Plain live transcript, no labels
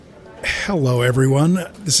Hello, everyone.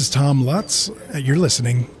 This is Tom Lutz. You're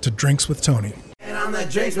listening to Drinks with Tony. And on the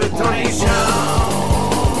Drinks with Tony show,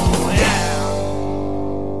 yeah.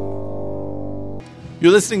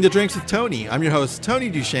 You're listening to Drinks with Tony. I'm your host,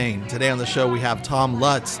 Tony Duchesne. Today on the show, we have Tom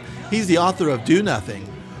Lutz. He's the author of Do Nothing,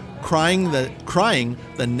 Crying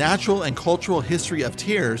the Natural and Cultural History of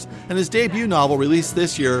Tears, and his debut novel released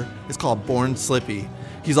this year is called Born Slippy.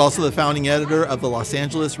 He's also the founding editor of the Los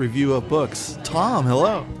Angeles Review of Books. Tom,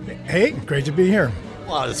 hello. Hey, great to be here.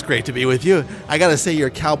 Well, it's great to be with you. I got to say,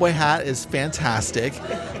 your cowboy hat is fantastic.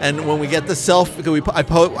 And when we get the selfie,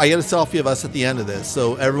 I get a selfie of us at the end of this,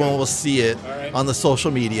 so everyone will see it on the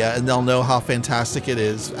social media, and they'll know how fantastic it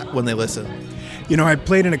is when they listen. You know, I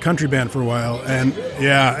played in a country band for a while, and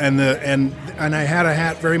I had a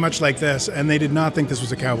hat very much like this, and they did not think this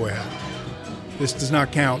was a cowboy hat. This does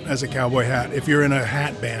not count as a cowboy hat if you're in a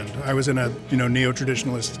hat band. I was in a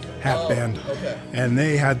neo-traditionalist hat band, okay. And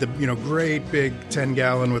they had the great big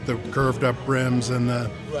 10-gallon with the curved up brims and the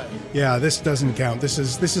yeah. This doesn't count. This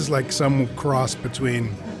is like some cross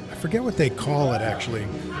between, I forget what they call it actually.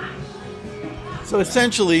 So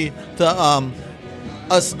essentially, the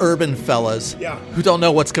us urban fellas who don't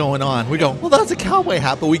know what's going on, we go, well, that's a cowboy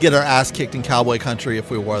hat, but we get our ass kicked in cowboy country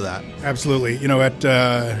if we wore that. Absolutely.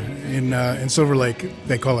 In Silver Lake,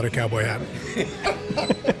 they call it a cowboy hat.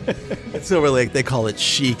 At Silver Lake, they call it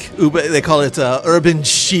chic. They call it urban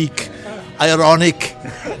chic. Ironic.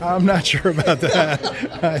 I'm not sure about that.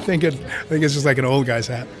 I think it's just like an old guy's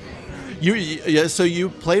hat. So you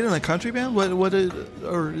played in a country band? Well,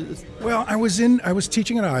 I was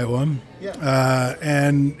teaching in Iowa,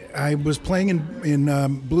 and I was playing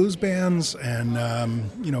in blues bands and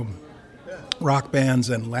rock bands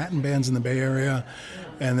and Latin bands in the Bay Area,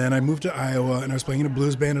 and then I moved to Iowa and I was playing in a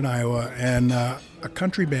blues band in Iowa, and a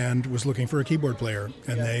country band was looking for a keyboard player,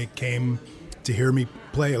 and they came to hear me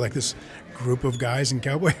play. Like this group of guys in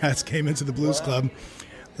cowboy hats came into the blues club,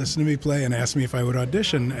 listened to me play, and asked me if I would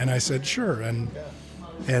audition, and I said sure. And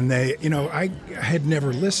they, I had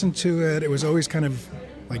never listened to it. It was always kind of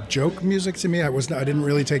like joke music to me. I didn't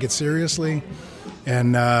really take it seriously,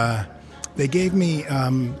 and they gave me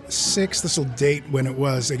this will date when it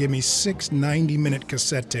was. They gave me 6 90-minute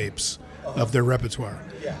cassette tapes of their repertoire.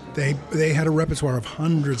 They had a repertoire of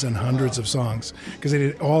hundreds and hundreds of songs because they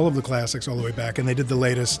did all of the classics all the way back, and they did the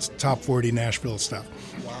latest top 40 Nashville stuff.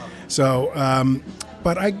 Wow. So.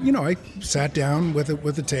 But I sat down with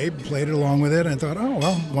the tape, played it along with it, and thought, oh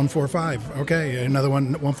well, 1-4-5, okay, another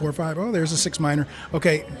one, 1-4-5. Oh, there's a 6 minor,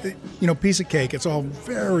 okay, piece of cake. It's all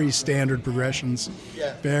very standard progressions,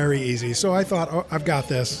 very easy. So I thought, oh, I've got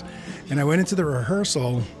this, and I went into the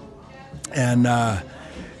rehearsal, and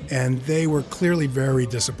they were clearly very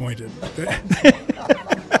disappointed,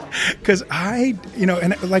 because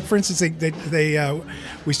and like for instance,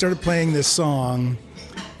 we started playing this song.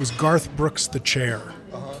 Was Garth Brooks' The Chair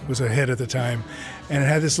was a hit at the time, and it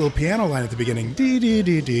had this little piano line at the beginning, dee dee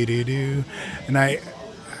dee dee dee doo, and I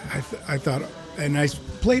thought, and I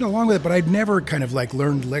played along with it, but I'd never kind of like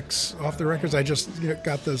learned licks off the records. I just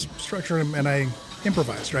got the structure and I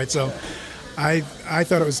improvised, right? So I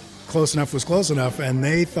thought it was close enough, and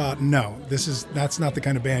they thought, no, that's not the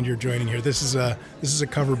kind of band you're joining here. This is a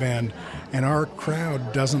cover band, and our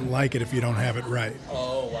crowd doesn't like it if you don't have it right.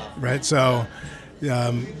 Oh wow! Right, so.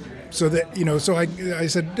 So I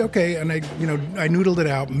said, okay, and I noodled it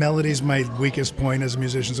out. Melody's my weakest point as a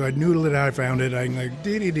musician, so I noodled it out. I found it. I'm like,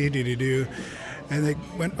 dee-dee-dee-dee-dee-doo. And they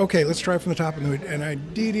went, okay, let's try from the top. And I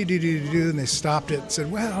dee-dee-dee-dee-dee-doo, and they stopped it and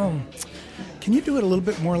said, well, can you do it a little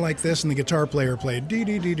bit more like this? And the guitar player played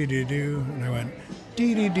dee-dee-dee-dee-dee-doo. And I went,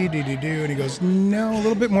 dee-dee-dee-dee-dee-doo. And he goes, no, a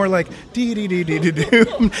little bit more like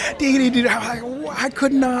dee-dee-dee-dee-dee-doo. Dee-dee-dee-dee. I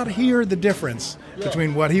could not hear the difference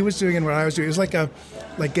between what he was doing and what I was doing. It was like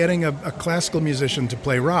getting a classical musician to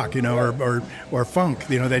play rock, or funk.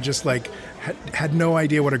 They just had no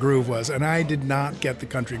idea what a groove was, and I did not get the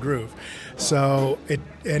country groove. So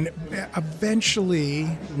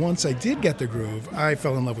eventually, once I did get the groove, I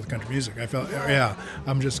fell in love with country music. I felt,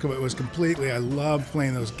 it was completely. I loved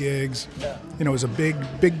playing those gigs. It was a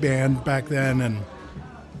big band back then, and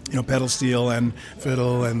pedal steel and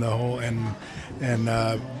fiddle and the whole and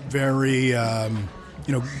very.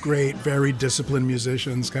 Great, very disciplined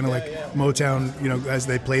musicians, kind of like Motown, as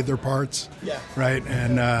they played their parts, right?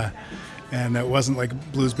 And it wasn't like a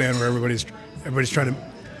blues band where everybody's trying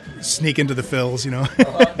to sneak into the fills,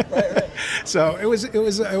 Right. So it was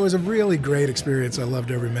a really great experience. I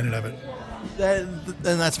loved every minute of it.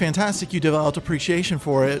 And that's fantastic. You developed appreciation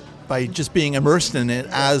for it by just being immersed in it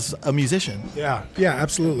as a musician. Yeah,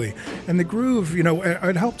 absolutely. And the groove,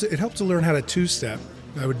 it helped to learn how to two-step.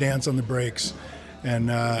 I would dance on the breaks.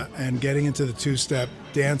 and getting into the two-step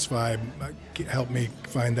dance vibe helped me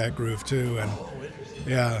find that groove too. And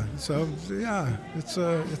yeah, so yeah, it's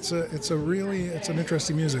an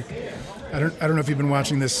interesting music. I don't know if you've been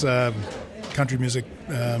watching this country music,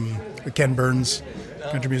 the Ken Burns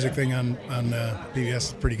country music thing on PBS.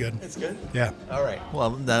 It's pretty good. It's good? Yeah. All right.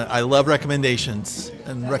 Well, I love recommendations,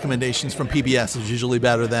 and recommendations from PBS is usually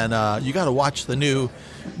better than you got to watch the new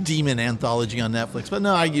Demon anthology on Netflix. But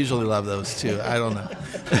no, I usually love those too. I don't know.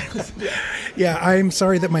 Yeah, I'm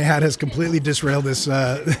sorry that my hat has completely disrailed this.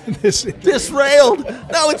 Disrailed?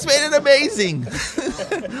 No, it's made it amazing.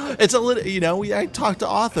 It's a little, I talk to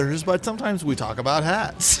authors, but sometimes we talk about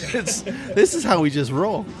hats. This is how we just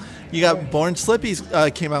roll. You got Born Slippy's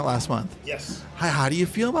came out last month. Yes. How do you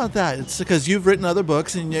feel about that? It's because you've written other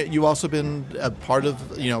books, and you've also been a part of,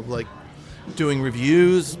 doing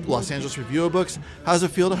reviews, Los Angeles Review of Books. How does it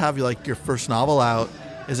feel to have your first novel out?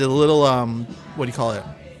 Is it a little what do you call it?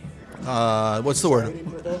 What's the word?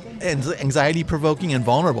 Anxiety provoking and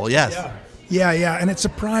vulnerable. Yes. Yeah, and it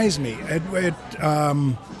surprised me. It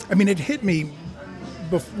hit me,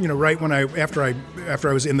 right when after I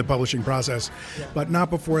was in the publishing process, but not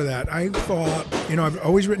before that. I thought, I've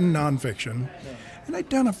always written nonfiction, and I'd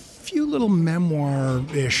done a few little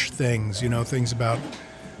memoir-ish things, things about,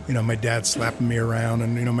 my dad slapping me around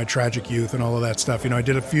and, my tragic youth and all of that stuff. I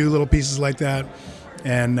did a few little pieces like that,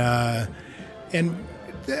 and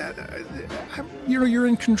you're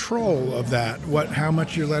in control of that. How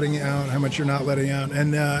much you're letting out, how much you're not letting out,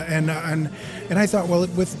 and I thought, well,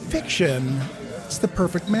 with fiction, it's the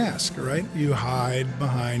perfect mask, right? You hide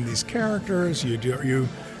behind these characters. You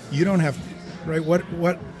don't have, right? What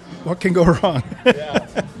can go wrong? Yeah.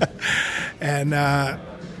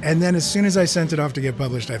 And then as soon as I sent it off to get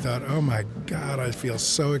published, I thought, oh my God, I feel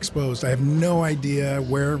so exposed. I have no idea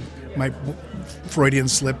where my Freudian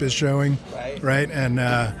slip is showing, right? And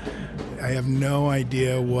I have no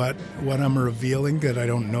idea what I'm revealing that I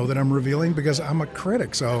don't know that I'm revealing because I'm a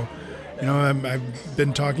critic. So, I've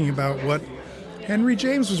been talking about what Henry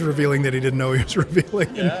James was revealing that he didn't know he was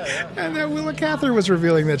revealing, and that Willa Cather was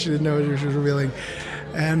revealing that she didn't know she was revealing,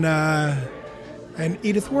 and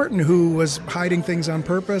Edith Wharton, who was hiding things on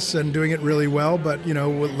purpose and doing it really well, but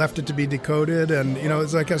left it to be decoded, and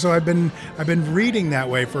it's like, so I've been reading that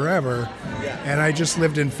way forever, and I just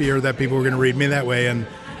lived in fear that people were going to read me that way, and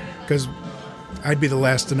because I'd be the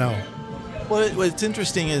last to know. Well, what's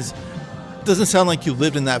interesting is, it doesn't sound like you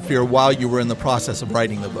lived in that fear while you were in the process of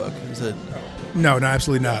writing the book. Is it? No,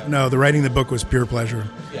 absolutely not. No, the writing the book was pure pleasure.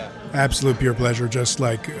 Yeah. Absolute pure pleasure, just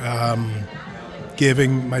like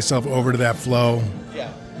giving myself over to that flow.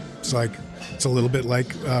 Yeah. It's a little bit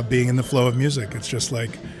like being in the flow of music. It's just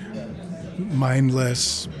like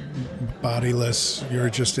mindless, bodiless. You're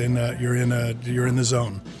just you're in the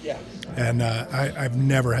zone. Yeah. And I've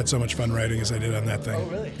never had so much fun writing as I did on that thing. Oh,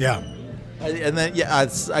 really? Yeah. And then,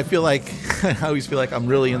 I feel like, I always feel like I'm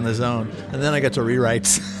really in the zone. And then I get to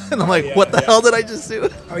rewrites. And I'm like, what the hell did I just do?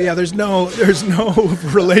 Oh, yeah, there's no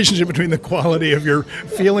relationship between the quality of your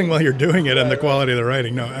feeling while you're doing it and the quality of the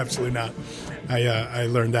writing. No, absolutely not. I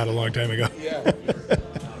learned that a long time ago. Yeah.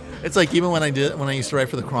 It's like even when I used to write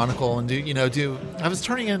for the Chronicle and I was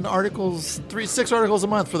turning in articles, 6 articles a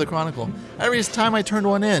month for the Chronicle. Every time I turned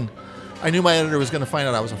one in, I knew my editor was going to find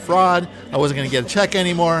out I was a fraud. I wasn't going to get a check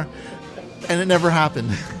anymore. And it never happened.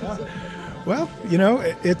 Well,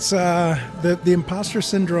 it's the imposter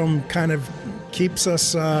syndrome kind of keeps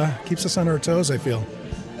us on our toes, I feel.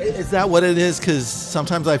 Is that what it is? Because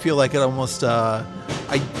sometimes I feel like it almost,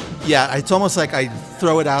 it's almost like I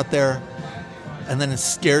throw it out there, and then it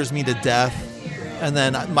scares me to death, and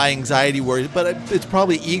then my anxiety worries. But it's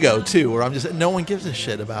probably ego too, where I'm just no one gives a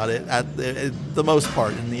shit about it at the most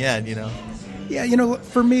part in the end, Yeah,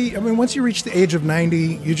 for me, once you reach the age of 90,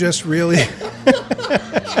 you just really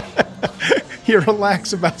you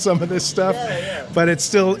relax about some of this stuff, but it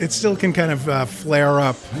still can kind of flare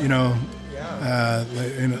up, in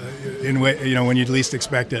when you least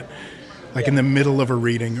expect it, like in the middle of a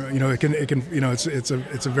reading. It's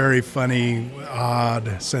a very funny,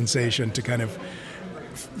 odd sensation to kind of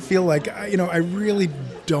feel like I really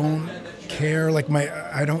don't care. Like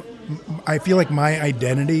I feel like my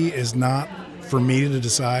identity is not for me to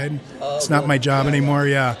decide. It's not my job anymore.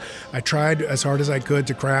 Yeah, I tried as hard as I could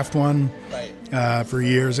to craft one for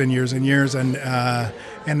years and years and years, and I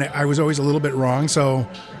was always a little bit wrong. So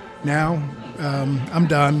now I'm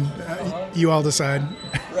done. You all decide.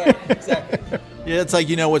 Right, exactly. Yeah, it's like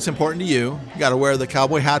what's important to you. You got to wear the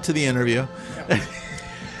cowboy hat to the interview.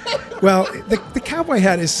 Well, the cowboy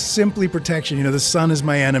hat is simply protection. The sun is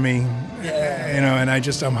my enemy. And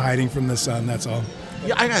I'm hiding from the sun. That's all.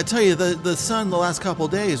 Yeah, I gotta tell you, the sun the last couple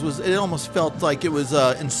of days it almost felt like it was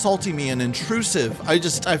insulting me and intrusive.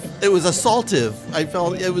 It was assaultive. I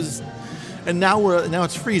felt it was, and now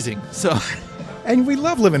it's freezing. So, and we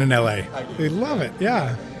love living in LA. We love it.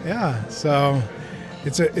 Yeah. So,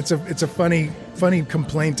 it's a funny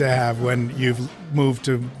complaint to have when you've moved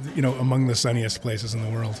to among the sunniest places in the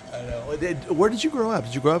world. I know. Where did you grow up?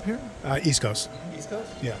 Did you grow up here? East Coast. East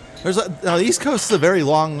Coast. Yeah. The East Coast is a very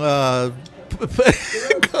long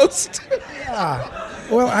coast. Yeah.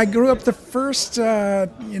 Well, I grew up the first. I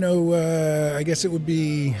guess it would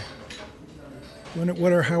be.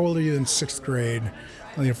 How old are you in sixth grade?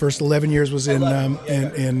 Well, the first 11 years was in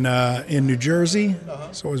New Jersey,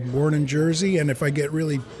 so I was born in Jersey. And if I get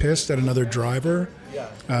really pissed at another driver,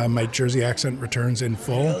 my Jersey accent returns in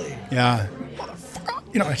full. Really? Yeah,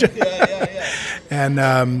 And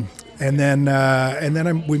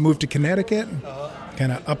then we moved to Connecticut,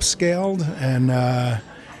 kind of upscaled, and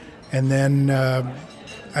then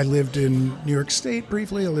I lived in New York State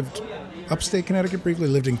briefly. I lived upstate Connecticut briefly.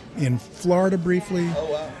 Lived in Florida briefly.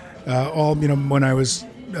 Oh wow. When I was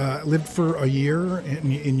lived for a year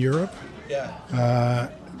in Europe. Yeah.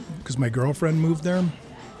 Because my girlfriend moved there.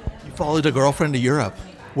 You followed a girlfriend to Europe.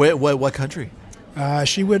 What country?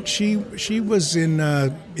 She was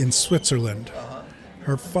in Switzerland.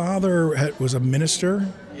 Her father was a minister.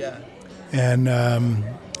 Yeah. And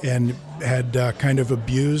had kind of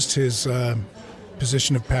abused his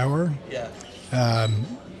position of power. Yeah.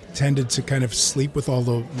 Tended to kind of sleep with all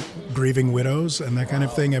the grieving widows and that kind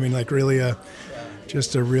of thing. I mean, like really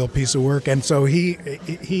just a real piece of work. And so he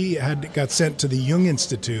got sent to the Jung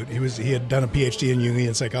Institute. He had done a PhD in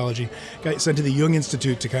Jungian psychology. Got sent to the Jung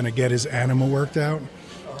Institute to kind of get his animal worked out,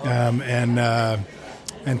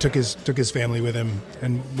 and took his family with him.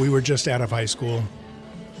 And we were just out of high school,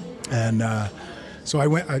 and so I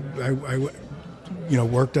went. I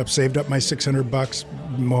worked up, saved up my $600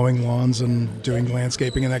 mowing lawns and doing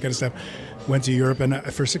landscaping and that kind of stuff. Went to Europe, and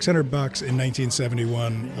for $600 in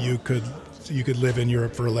 1971, you could live in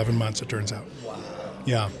Europe for 11 months. It turns out. Wow.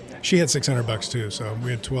 Yeah, she had $600 too, so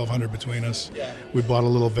we had $1,200 between us. Yeah. We bought a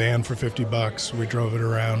little van for $50. We drove it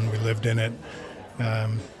around. We lived in it.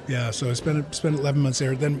 So I spent 11 months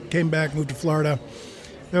there. Then came back, moved to Florida.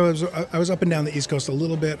 I was up and down the East Coast a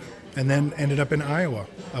little bit, and then ended up in Iowa,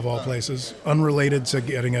 of all places, unrelated to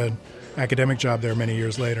getting an academic job there many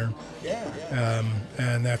years later. Yeah.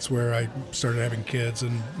 And that's where I started having kids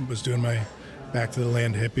and was doing my back to the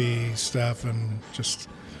land hippie stuff and just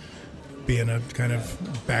being a kind of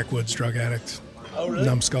backwoods drug addict. Oh, really?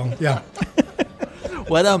 Numbskull. Yeah.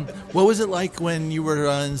 What was it like when you were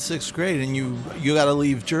in sixth grade and you got to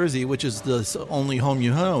leave Jersey, which is the only home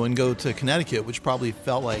you know, and go to Connecticut, which probably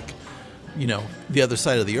felt like, the other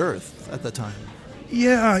side of the earth at the time?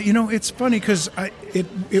 Yeah, it's funny because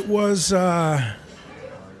it was,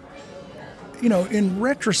 in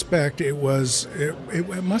retrospect, it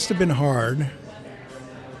must have been hard.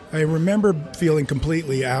 I remember feeling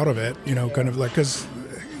completely out of it, kind of like, because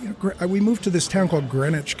we moved to this town called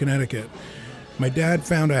Greenwich, Connecticut. My dad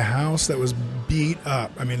found a house that was beat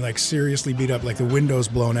up. I mean, like seriously beat up, like the windows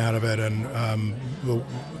blown out of it and the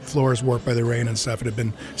floors warped by the rain and stuff. It had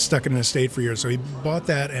been stuck in an estate for years. So he bought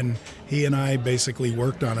that, and he and I basically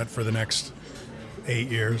worked on it for the next 8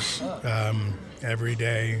 years, every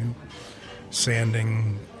day,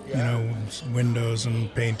 sanding, windows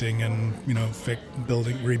and painting and,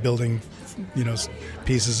 rebuilding,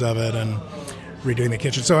 pieces of it and redoing the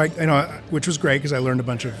kitchen. So which was great because I learned a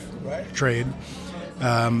bunch of trade.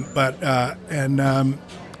 And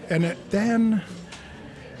then,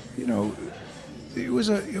 it was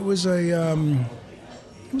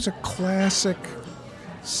a classic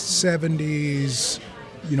 70s,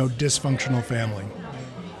 dysfunctional family.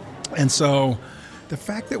 And so the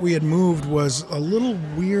fact that we had moved was a little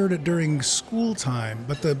weird during school time,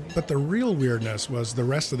 but the real weirdness was the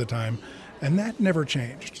rest of the time, and that never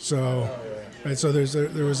changed. So, right, so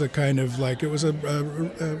there was a kind of like it was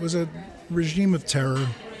a regime of terror.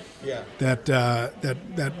 Yeah.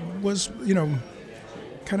 That was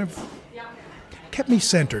kind of kept me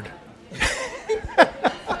centered.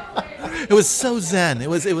 It was so zen. It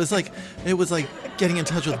was like getting in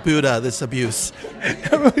touch with Buddha. This abuse.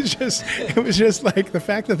 It was just like the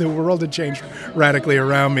fact that the world had changed radically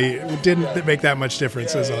around me didn't make that much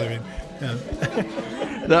difference. Is all I mean. Yeah.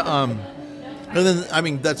 And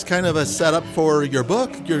then that's kind of a setup for your book,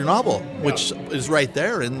 your novel, which is right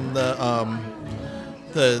there in the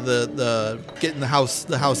getting the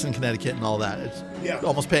house in Connecticut and all that. It's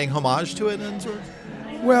almost paying homage to it and sort of.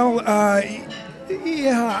 Well,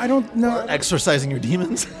 Yeah, I don't know. Exorcising your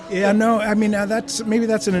demons? Yeah, no. I mean, that's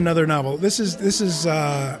in another novel. This is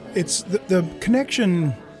it's the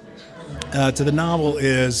connection to the novel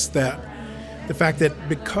is that the fact that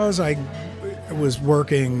because I was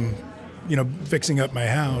working, fixing up my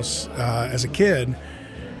house as a kid,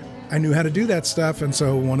 I knew how to do that stuff. And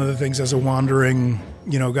so one of the things as a wandering,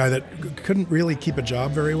 guy that couldn't really keep a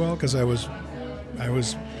job very well because I was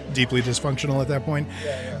deeply dysfunctional at that point.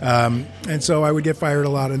 And so I would get fired a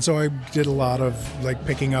lot. And so I did a lot of like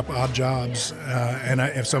picking up odd jobs.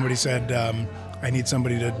 If somebody said, I need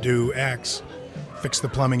somebody to do X, fix the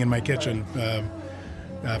plumbing in my kitchen,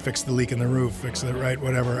 fix the leak in the roof,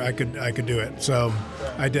 whatever, I could do it. So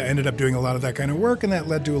I ended up doing a lot of that kind of work, and that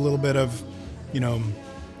led to a little bit of,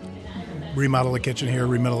 remodel a kitchen here,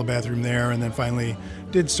 remodel a bathroom there, and then finally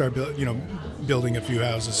did start building a few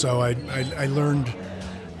houses. So I learned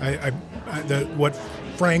what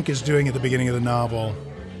Frank is doing at the beginning of the novel,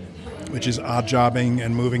 which is odd jobbing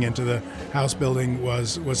and moving into the house building,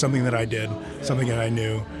 was something that I did, something that I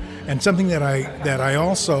knew, and something that I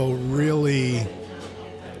also really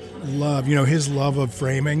love. His love of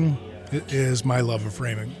framing is my love of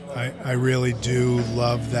framing. I really do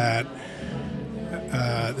love that.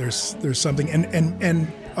 There's something, and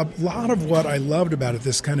a lot of what I loved about it,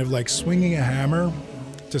 this kind of like swinging a hammer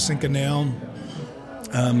to sink a nail.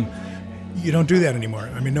 You don't do that anymore.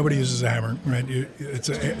 I mean, nobody uses a hammer, right?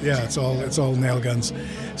 It's all nail guns.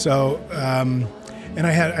 So, and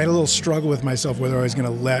I had a little struggle with myself whether I was going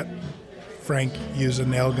to let Frank use a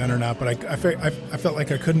nail gun or not. But I felt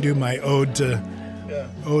like I couldn't do my ode to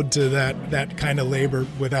that kind of labor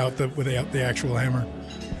without the actual hammer.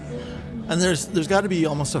 And there's got to be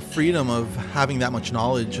almost a freedom of having that much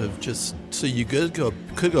knowledge of just so you could go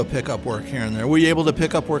pick up work here and there. Were you able to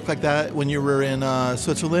pick up work like that when you were in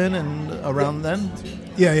Switzerland and around then?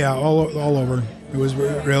 Yeah, all over. It was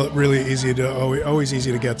really easy always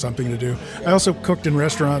easy to get something to do. I also cooked in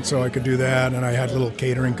restaurants, so I could do that, and I had a little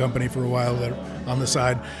catering company for a while there on the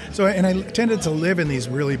side. So, and I tended to live in these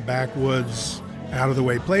really backwoods, out of the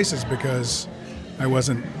way places because I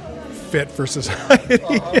wasn't fit for society.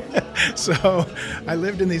 So I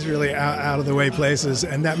lived in these really out of the way places,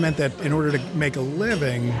 and that meant that in order to make a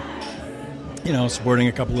living, supporting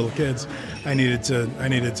a couple little kids, I needed to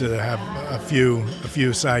have a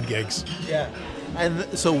few side gigs. Yeah. And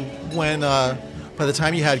so when by the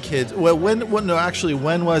time you had kids, when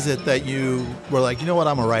was it that you were like, you know what,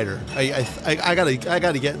 I'm a writer. I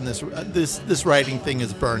gotta get in this writing thing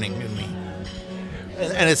is burning in me.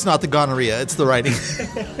 And it's not the gonorrhea; it's the writing.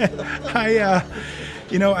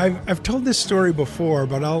 I've told this story before,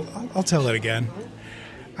 but I'll tell it again.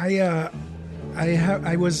 I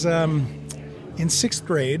was in sixth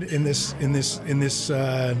grade in this.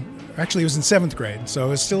 Actually, it was in seventh grade, so I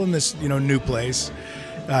was still in this new place,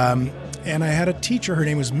 and I had a teacher. Her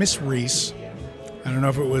name was Miss Reese. I don't know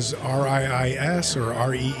if it was RIIS or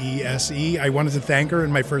REESE. I wanted to thank her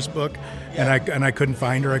in my first book, and I couldn't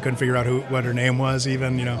find her. I couldn't figure out what her name was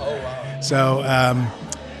even. Oh, wow. So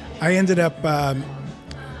I ended up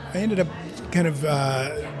kind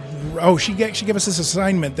of. She gave us this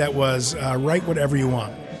assignment that was write whatever you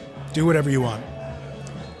want, do whatever you want.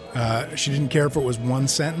 She didn't care if it was one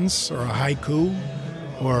sentence or a haiku,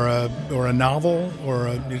 or a novel,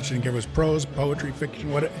 she didn't care if it was prose, poetry,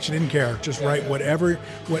 fiction. She didn't care. Just write whatever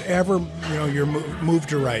you're moved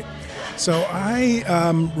to write. So I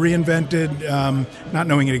reinvented, not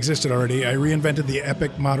knowing it existed already, I reinvented the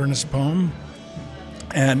epic modernist poem,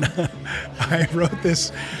 and I wrote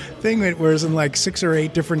this thing that was in like 6 or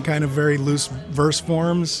 8 different kind of very loose verse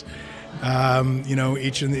forms.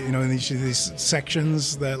 Each in each of these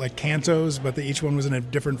sections that like cantos, but each one was in a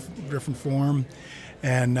different form.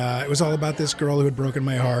 And it was all about this girl who had broken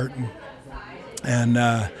my heart, and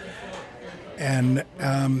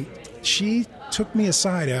she took me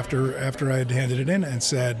aside after I had handed it in and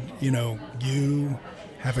said, you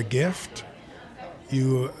have a gift.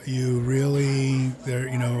 You really there.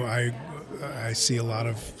 I see a lot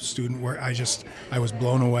of student work. I was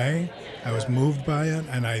blown away. I was moved by it,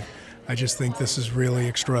 and I just think this is really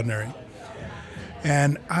extraordinary.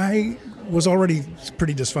 And I was already a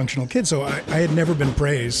pretty dysfunctional kid, so I had never been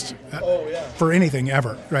praised for anything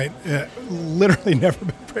ever, right? Literally never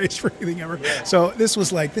been praised for anything ever. Yeah. So this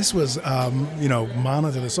was mana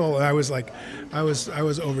to the soul. And I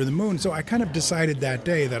was over the moon. So I kind of decided that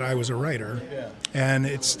day that I was a writer, and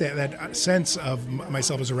that sense of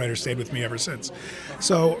myself as a writer stayed with me ever since.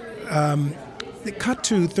 So it cut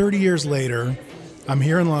to 30 years later. I'm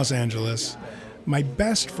here in Los Angeles. My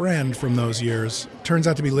best friend from those years turns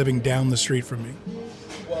out to be living down the street from me.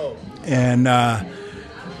 Whoa. And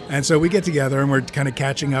And so we get together and we're kind of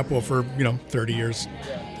catching up for 30 years.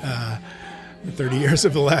 30 years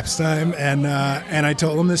of elapsed time, and I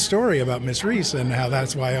told him this story about Miss Reese and how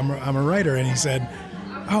that's why I'm a writer, and he said,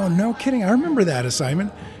 "Oh, no kidding! I remember that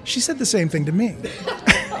assignment. She said the same thing to me."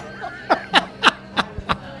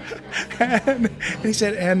 And he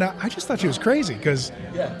said, and I just thought she was crazy because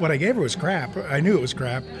what I gave her was crap. I knew it was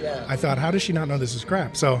crap. I thought, how does she not know this is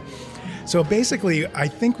crap? So basically, I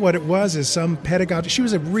think what it was is some pedagogy. She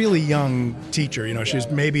was a really young teacher. She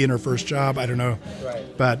was maybe in her first job. I don't know. Right.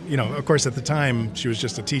 But, of course, at the time, she was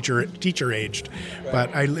just a teacher aged.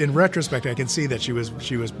 Right. But in retrospect, I can see that she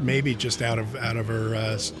was maybe just out of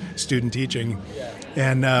her student teaching. Yeah.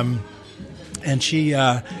 And she,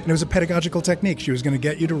 and it was a pedagogical technique. She was going to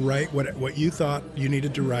get you to write what you thought you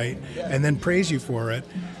needed to write, and then praise you for it,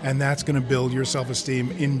 and that's going to build your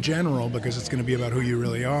self-esteem in general because it's going to be about who you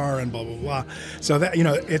really are and blah blah blah. So that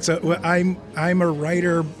I'm a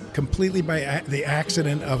writer completely by the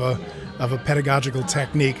accident of a pedagogical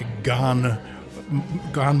technique gone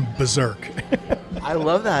berserk. I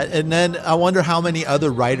love that. And then I wonder how many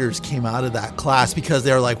other writers came out of that class because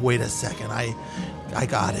they're like, wait a second, I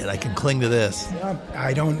got it. I can cling to this.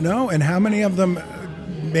 I don't know. And how many of them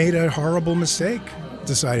made a horrible mistake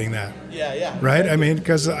deciding that? Yeah. Right? I mean,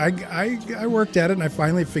 because I worked at it and I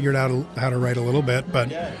finally figured out how to write a little bit, but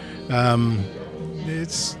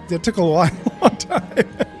it took a long time.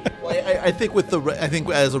 Well, I think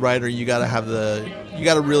as a writer, you got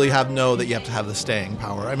to really know that you have to have the staying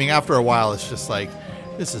power. I mean, after a while, it's just like,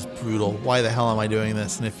 this is brutal. Why the hell am I doing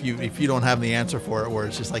this? And if you don't have the answer for it, where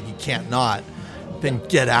it's just like you can't not, then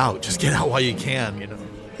get out. Just get out while you can.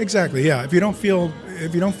 Exactly. Yeah. If you don't feel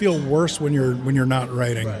worse when you're not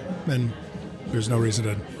writing, then there's no reason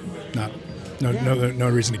to not. No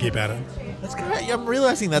reason to keep at it. I'm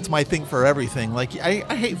realizing that's my thing for everything. Like I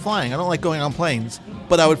hate flying. I don't like going on planes,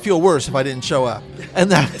 but I would feel worse if I didn't show up,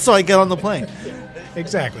 and so I get on the plane.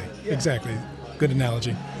 Exactly. Yeah. Exactly. Good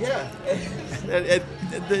analogy. Yeah.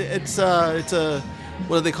 It's a.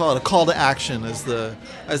 What do they call it? A call to action, as the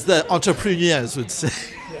entrepreneurs would say.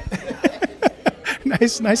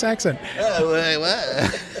 Nice accent. What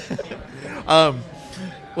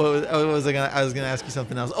was I was gonna ask you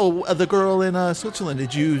something else. Oh, the girl in Switzerland.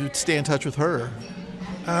 Did you stay in touch with her?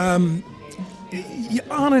 On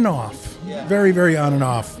and off. Yeah. Very, very on and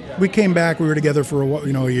off. Yeah. We came back. We were together for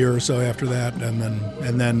a year or so after that, and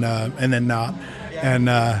then not. Yeah. And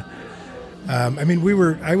I mean,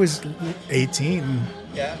 I was 18.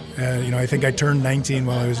 Yeah. I think I turned 19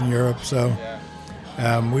 while I was in Europe. So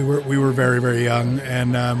we were very, very young,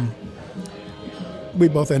 and we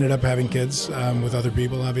both ended up having kids with other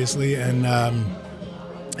people, obviously, and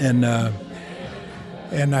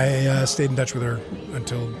I stayed in touch with her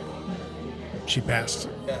until she passed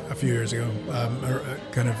a few years ago. A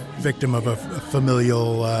kind of victim of a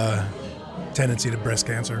familial tendency to breast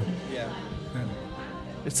cancer. Yeah.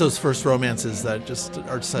 It's those first romances that just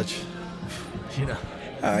are such,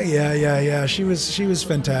 Yeah. She was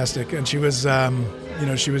fantastic, and she was,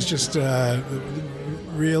 she was just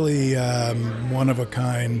really one of a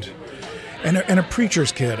kind, and a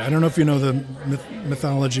preacher's kid. I don't know if you know the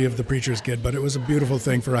mythology of the preacher's kid, but it was a beautiful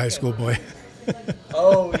thing for a high school boy.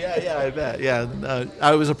 Oh yeah, I bet. Yeah,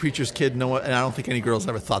 I was a preacher's kid. And I don't think any girls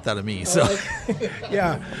ever thought that of me. So,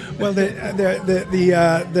 yeah. Well, the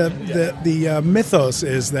mythos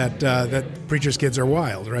is that preacher's kids are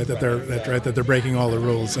wild, right? That they're breaking all the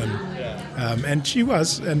rules, and she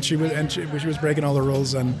was breaking all the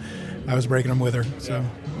rules, and I was breaking them with her. So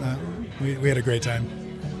we had a great time.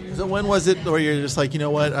 So when was it where you're just like, you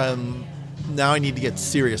know what? Now I need to get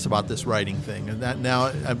serious about this writing thing, and that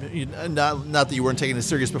now, not that you weren't taking it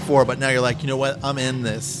serious before, but now you're like, you know what? I'm in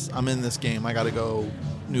this game. I got to go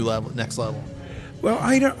next level. Well,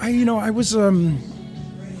 I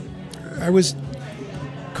was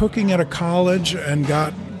cooking at a college and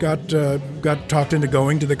got talked into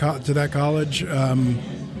going to that college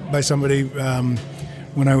by somebody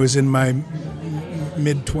when I was in my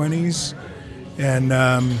mid-20s, and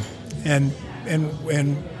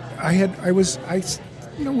I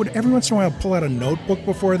would every once in a while pull out a notebook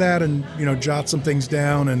before that and jot some things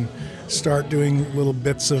down and start doing little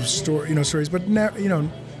bits of stories, but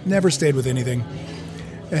never stayed with anything.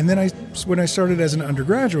 And then when I started as an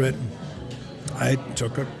undergraduate, I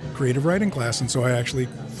took a creative writing class, and so I actually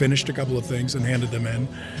finished a couple of things and handed them in,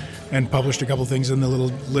 and published a couple of things in the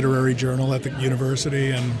little literary journal at the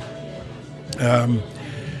university, and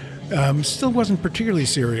still wasn't particularly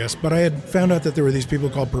serious, but I had found out that there were these people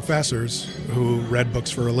called professors who read books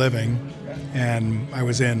for a living, and I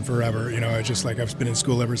was in forever. It's just like I've been in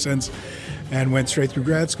school ever since, and went straight through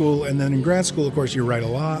grad school. And then in grad school, of course, you write a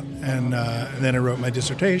lot, and then I wrote my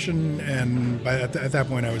dissertation, and at that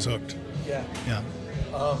point, I was hooked. Yeah. Yeah.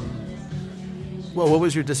 Well, what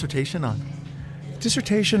was your dissertation on?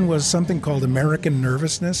 Dissertation was something called American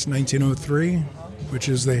Nervousness, 1903, which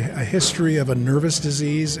is a history of a nervous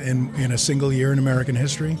disease in a single year in American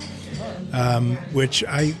history, which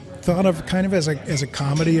I thought of kind of as a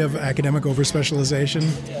comedy of academic overspecialization.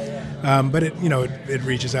 But it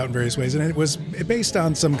reaches out in various ways, and it was based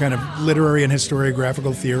on some kind of literary and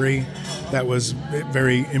historiographical theory that was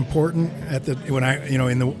very important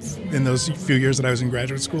in those few years that I was in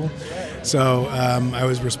graduate school. So I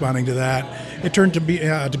was responding to that. It turned to be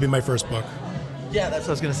my first book. Yeah, that's what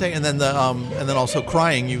I was going to say. And then also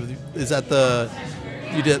Crying. You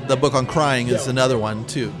did the book on crying is another one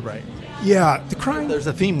too, right? Yeah, the crying. There's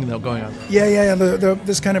a theme going on. Yeah.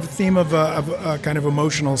 This kind of theme of kind of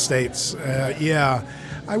emotional states.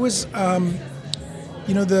 I was,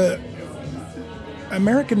 the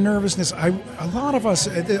American nervousness. A lot of us.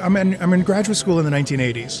 I'm in graduate school in the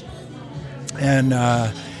 1980s, and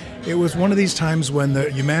it was one of these times when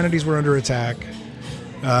the humanities were under attack.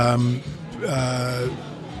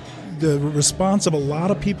 The response of a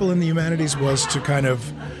lot of people in the humanities was to kind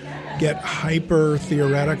of get hyper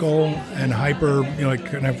theoretical and hyper,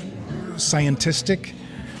 kind of scientistic,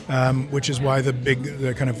 which is why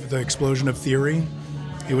the explosion of theory.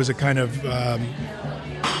 It was a kind of the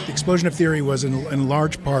explosion of theory was in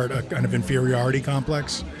large part a kind of inferiority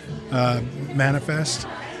complex manifest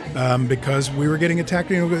because we were getting attacked.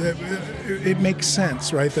 It makes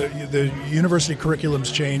sense, right? The university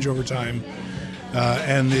curriculums change over time,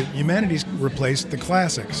 and the humanities replaced the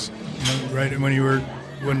classics, right? And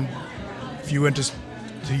if you went to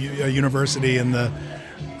a university in the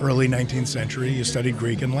early 19th century, you studied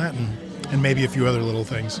Greek and Latin, and maybe a few other little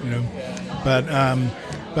things,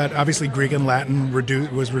 But obviously Greek and Latin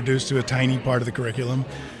was reduced to a tiny part of the curriculum,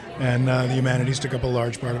 and the humanities took up a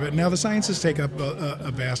large part of it. Now the sciences take up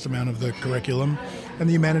a vast amount of the curriculum, and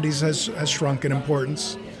the humanities has shrunk in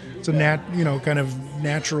importance. It's a kind of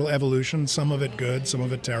natural evolution. Some of it good, some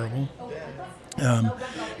of it terrible, And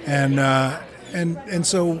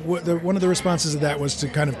so one of the responses to that was to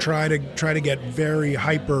kind of try to get very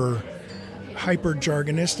hyper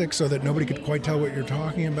jargonistic so that nobody could quite tell what you're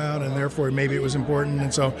talking about, and therefore maybe it was important.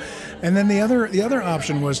 And then the other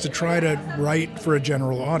option was to try to write for a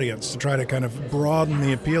general audience, to try to kind of broaden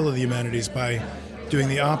the appeal of the humanities by doing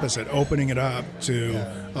the opposite, opening it up to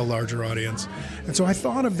a larger audience. And so I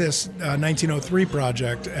thought of this 1903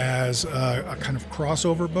 project as a kind of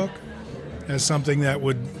crossover book, as something that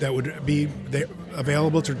would be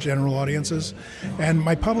available to general audiences. And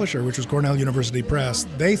my publisher, which was Cornell University Press,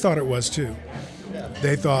 they thought it was too.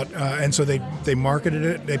 They thought, and so they marketed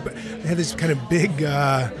it. They had these kind of big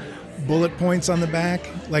bullet points on the back.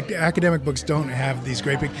 Like academic books don't have these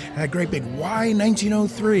great big why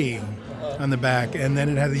 1903 on the back, and then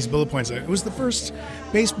it had these bullet points. It was the first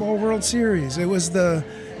baseball World Series. It was the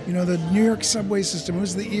New York subway system. It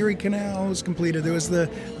was the Erie Canal was completed. There was the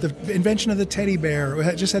invention of the teddy bear.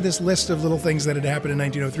 It just had this list of little things that had happened in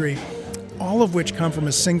 1903, all of which come from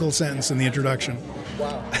a single sentence in the introduction.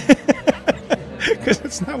 Wow. Because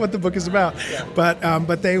it's not what the book is about. Yeah.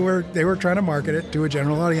 But they were trying to market it to a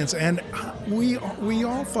general audience, and we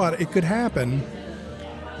all thought it could happen.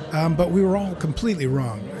 But we were all completely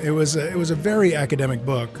wrong. It was a very academic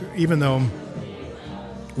book, even though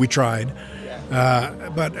we tried.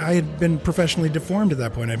 But I had been professionally deformed at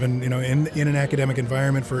that point. I'd been, in an academic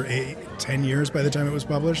environment for 10 years by the time it was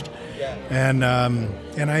published, and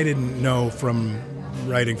I didn't know from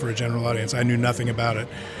writing for a general audience. I knew nothing about it,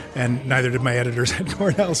 and neither did my editors at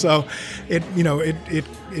Cornell. So,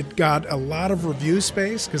 it got a lot of review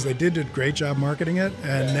space because they did a great job marketing it,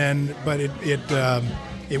 and but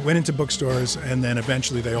it went into bookstores, and then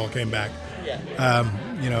eventually they all came back.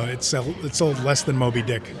 It sold less than Moby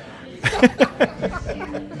Dick.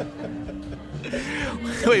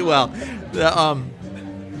 Wait, well,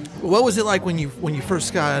 what was it like when you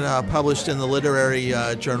first got published in the literary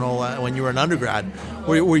journal when you were an undergrad?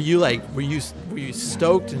 Were you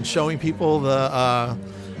stoked and showing people the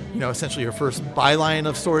essentially your first byline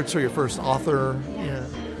of sorts, or your first author? Yeah.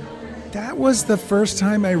 That was the first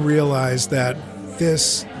time I realized that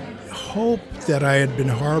this hope that I had been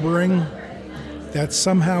harboring, that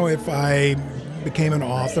somehow if I became an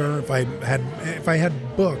author, if I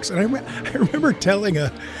had books, and I remember telling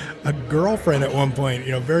a girlfriend at one point,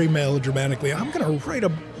 very melodramatically, I'm going to write a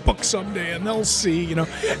book someday, and they'll see,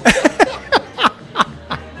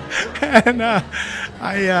 And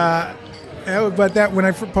But that when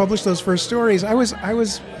I published those first stories,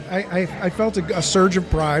 I felt a surge of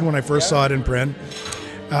pride when I first saw it in print,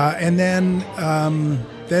 and then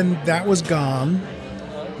that was gone,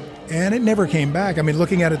 and it never came back. I mean,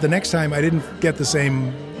 looking at it the next time, I didn't get the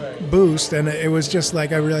same boost, and it was just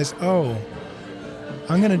like I realized, oh,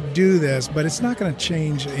 I'm going to do this, but it's not going to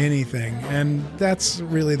change anything, and that's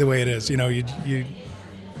really the way it is.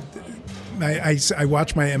 I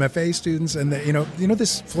watch my MFA students, and you know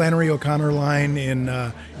this Flannery O'Connor line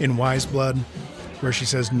in Wise Blood, where she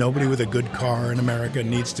says nobody with a good car in America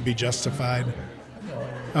needs to be justified.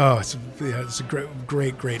 Oh, it's a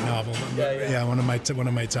great novel. Yeah, one of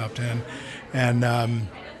my top 10, and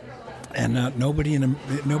nobody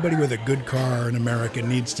with a good car in America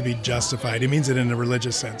needs to be justified. He means it in a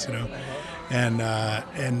religious sense, you know, and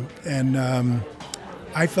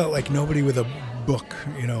I felt like nobody with a book,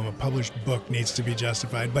 you know, a published book needs to be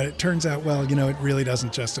justified, but it turns out, well, you know, it really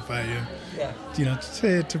doesn't justify you, you know,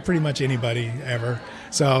 to pretty much anybody ever.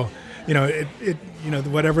 So, you know, it you know,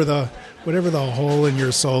 whatever the hole in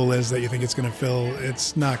your soul is that you think it's going to fill,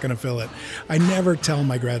 it's not going to fill it. I never tell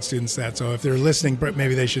my grad students that, so if they're listening,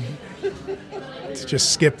 maybe they should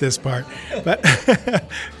just skip this part, but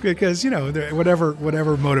because, you know, whatever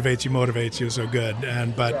motivates you, so good.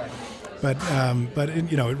 And but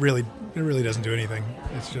you know, it really doesn't do anything.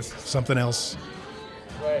 It's just something else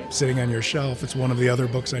sitting on your shelf. It's one of the other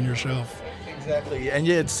books on your shelf. Exactly. And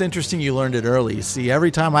it's interesting you learned it early. See,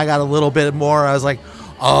 every time I got a little bit more, I was like,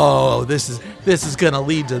 oh, this is going to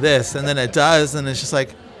lead to this. And then it does. And it's just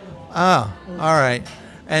like, oh, all right.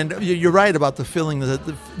 And you're right about the feeling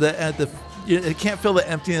it can't fill the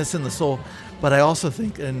emptiness in the soul. But I also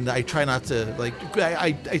think, and I try not to, like,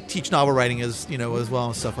 I teach novel writing as well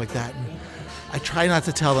and stuff like that. And I try not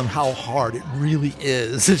to tell them how hard it really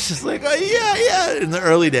is. It's just like, oh, yeah, in the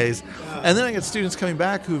early days. And then I get students coming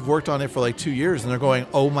back who've worked on it for like 2 years, and they're going,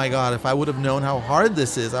 oh my God, if I would have known how hard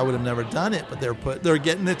this is, I would have never done it. But they're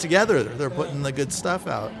getting it together. They're putting the good stuff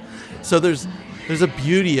out. So there's a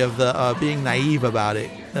beauty of the being naive about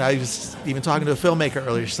it. And I was even talking to a filmmaker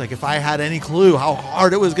earlier. She's like, if I had any clue how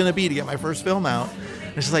hard it was going to be to get my first film out,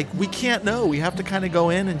 and she's like, we can't know. We have to kind of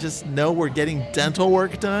go in and just know we're getting dental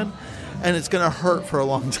work done, and it's going to hurt for a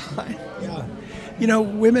long time. Yeah. You know,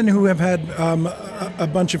 women who have had a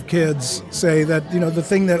bunch of kids say that, you know, the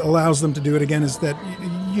thing that allows them to do it again is that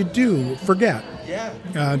you do forget. Yeah.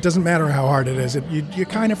 It doesn't matter how hard it is. You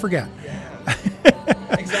kind of forget. Yeah.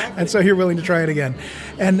 Exactly. And so you're willing to try it again.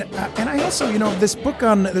 And I also, you know, this book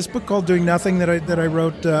called Doing Nothing that I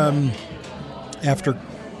wrote after,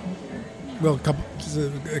 well,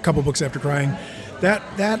 a couple books after Crying.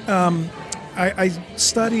 I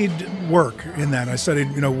studied work in that. I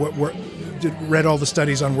studied, you know, read all the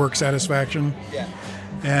studies on work satisfaction. Yeah.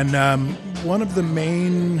 And one of the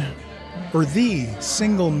the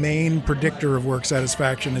single main predictor of work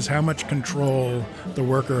satisfaction is how much control the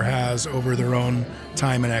worker has over their own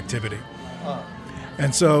time and activity.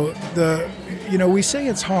 And so we say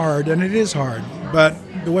it's hard, and it is hard, but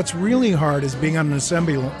what's really hard is being on an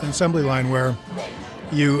assembly line where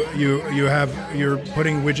you're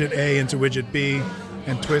putting widget A into widget B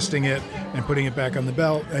and twisting it and putting it back on the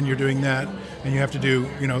belt, and you're doing that, and you have to do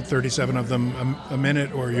 37 of them a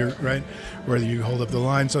minute, or you're right, where you hold up the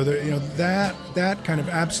line. So that kind of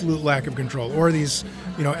absolute lack of control, or these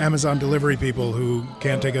Amazon delivery people who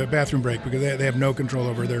can't take a bathroom break because they have no control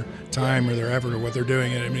over their time or their effort or what they're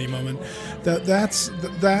doing at any moment.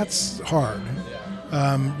 That's hard.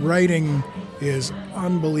 Writing is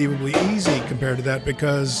unbelievably easy compared to that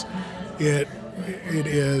because it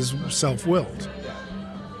is self-willed.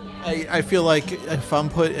 I feel like if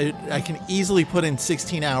I can easily put in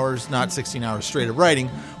 16 hours, not 16 hours straight of writing,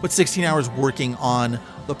 but 16 hours working on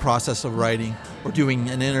the process of writing, or doing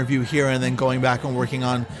an interview here and then going back and working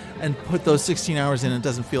on, and put those 16 hours in. It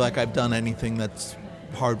doesn't feel like I've done anything that's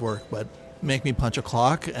hard work, but make me punch a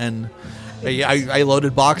clock. And I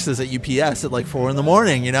loaded boxes at UPS at like 4 a.m,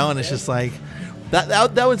 and it's just like,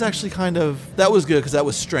 that was actually that was good because that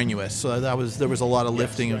was strenuous. So there was a lot of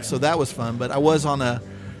lifting, so that was fun. But I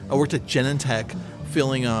worked at Genentech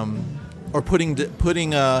filling putting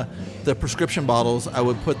the prescription bottles. I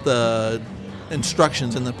would put the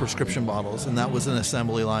instructions in the prescription bottles, and that was an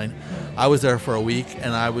assembly line. I was there for a week,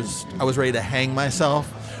 and I was ready to hang myself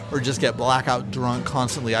or just get blackout drunk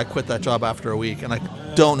constantly. I quit that job after a week, and I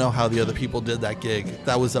don't know how the other people did that gig.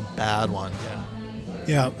 That was a bad one.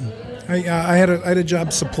 Yeah. I had a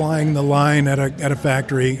job supplying the line at a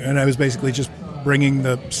factory, and I was basically just bringing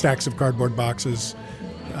the stacks of cardboard boxes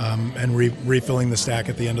and refilling the stack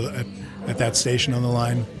at the end of at that station on the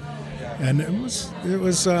line. And it was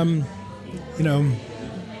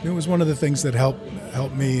It was one of the things that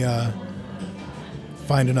helped me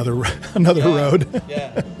find another road.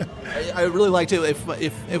 Yeah, I really liked it.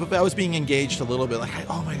 If I was being engaged a little bit, like,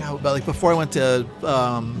 oh my god, but like before I went to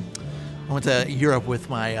Europe with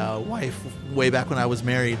my wife way back when I was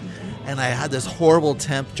married, and I had this horrible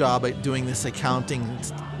temp job at doing this accounting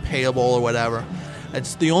payable or whatever.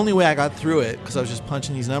 It's the only way I got through it, because I was just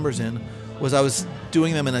punching these numbers in, was I was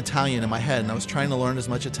doing them in Italian in my head, and I was trying to learn as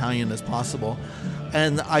much Italian as possible.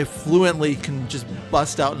 And I fluently can just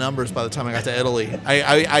bust out numbers by the time I got to Italy.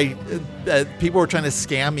 People were trying to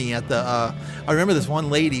scam me at the. I remember this one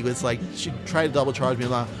lady was like, she tried to double charge me.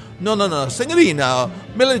 Like, no, signorina,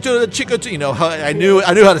 you know, I knew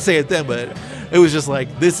how to say it then, but it was just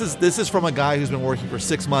like, this is from a guy who's been working for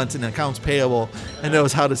 6 months in accounts payable and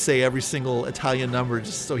knows how to say every single Italian number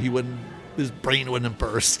just so his brain wouldn't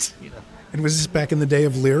burst. You know. And was this back in the day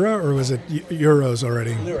of lira, or was it euros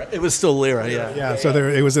already? Lira. It was still lira, yeah. Yeah, so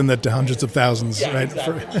it was in the hundreds of thousands, yeah, right?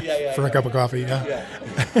 Exactly. For a cup of coffee, yeah.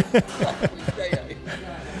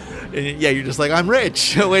 Yeah, you're just like, I'm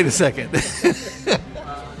rich. Wait a second.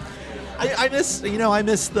 I miss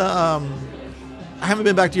the. I haven't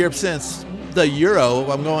been back to Europe since the euro.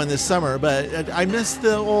 I'm going this summer, but I miss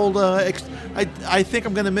the old. I think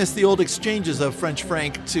I'm going to miss the old exchanges of French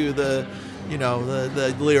franc to the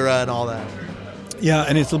lira and all that. Yeah,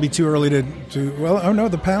 and it'll be too early to. Well, oh no,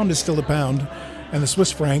 the pound is still the pound, and the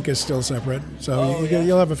Swiss franc is still separate. So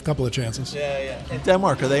you'll have a couple of chances. Yeah. And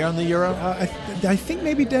Denmark, are they on the euro? I think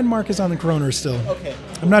maybe Denmark is on the kroner still. Okay.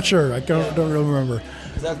 I'm not sure. I don't really remember.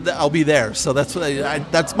 I'll be there, so that's what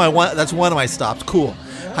that's my one. That's one of my stops. Cool.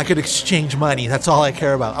 I could exchange money. That's all I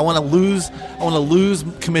care about. I want to lose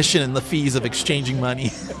commission in the fees of exchanging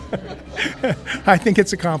money. I think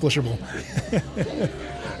it's accomplishable.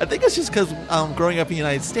 I think it's just because growing up in the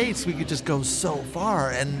United States, we could just go so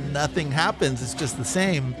far and nothing happens. It's just the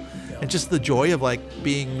same. And just the joy of like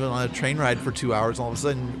being on a train ride for 2 hours, all of a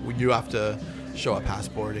sudden you have to show a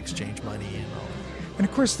passport, exchange money, and all. And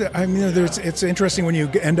of course, it's interesting when you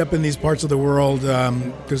end up in these parts of the world,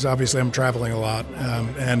 because obviously I'm traveling a lot,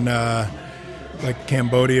 and like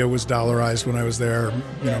Cambodia was dollarized when I was there.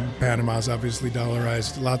 You know, Panama's obviously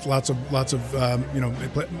dollarized. Lots of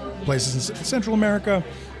places in Central America,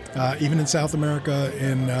 even in South America,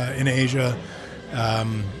 in Asia.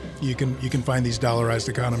 You can find these dollarized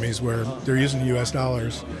economies where they're using U.S.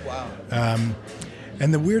 dollars. Wow.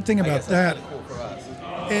 And the weird thing about that.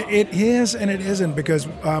 It is and it isn't, because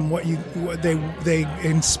they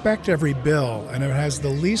inspect every bill, and if it has the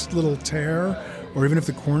least little tear, or even if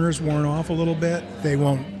the corner's worn off a little bit, they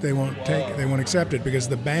won't accept it, because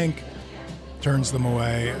the bank turns them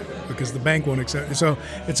away, because the bank won't accept it. So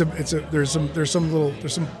there's some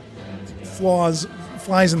flies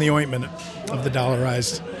in the ointment of the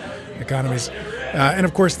dollarized economies, and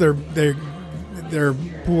of course they're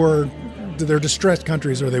poor. They're distressed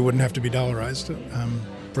countries, or they wouldn't have to be dollarized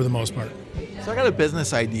for the most part. So I got a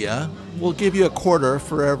business idea. We'll give you a quarter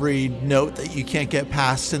for every note that you can't get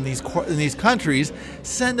passed in these countries.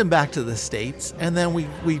 Send them back to the States, and then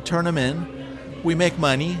we turn them in. We make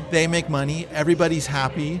money. They make money. Everybody's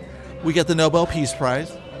happy. We get the Nobel Peace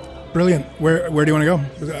Prize. Brilliant. Where do you want to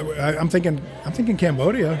go? I'm thinking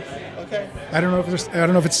Cambodia. Okay. I don't know if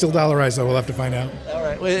it's still dollarized, though. We'll have to find out. All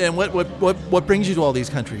right. And what brings you to all these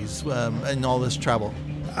countries and all this travel?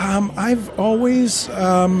 I've always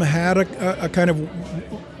had a kind of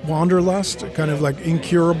wanderlust, kind of like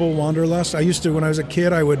incurable wanderlust. I used to, when I was a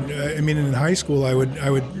kid, in high school, I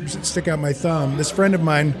would stick out my thumb. This friend of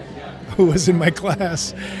mine who was in my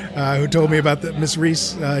class, who told me about Miss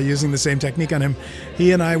Reese using the same technique on him,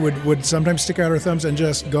 he and I would sometimes stick out our thumbs and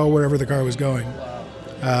just go wherever the car was going.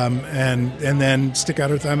 And then stick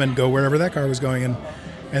out our thumb and go wherever that car was going, and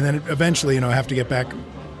then eventually, have to get back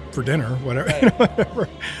for dinner, whatever. Right. Whatever.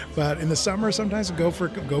 But in the summer, sometimes go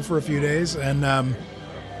for a few days, and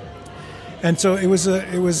so it was a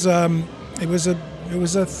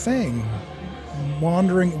thing.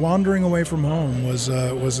 Wandering away from home was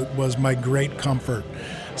my great comfort.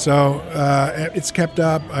 So it's kept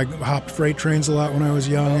up. I hopped freight trains a lot when I was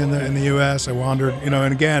young in the U.S. I wandered,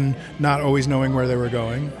 and again, not always knowing where they were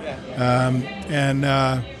going, and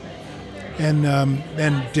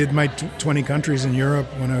did my 20 countries in Europe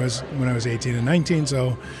when I was 18 and 19.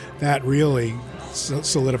 So that really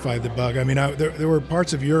solidified the bug. I mean, there were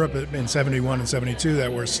parts of Europe in 71 and 72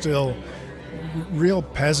 that were still real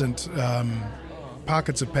peasant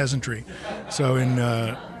pockets of peasantry. So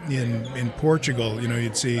in Portugal,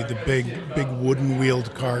 you'd see the big wooden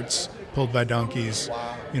wheeled carts pulled by donkeys,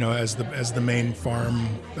 as the main farm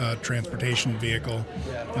transportation vehicle,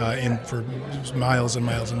 in for miles and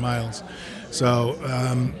miles and miles. So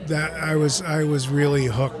that I was really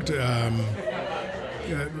hooked.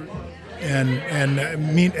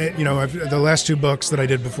 The last two books that I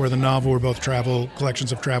did before the novel were both travel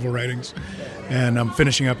collections of travel writings, and I'm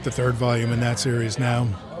finishing up the third volume in that series now.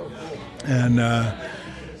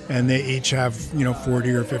 And they each have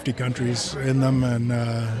 40 or 50 countries in them, and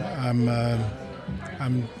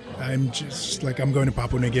I'm just like I'm going to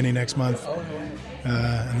Papua New Guinea next month,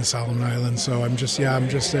 and the Solomon Islands. So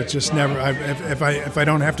it's just never. If I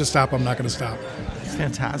don't have to stop, I'm not going to stop. It's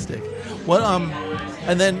fantastic. What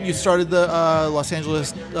and then you started the Los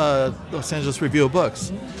Angeles Review of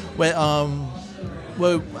Books. How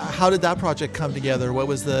did that project come together? What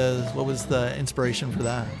was the inspiration for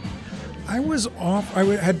that? I was off. I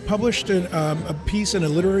had published a piece in a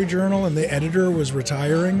literary journal, and the editor was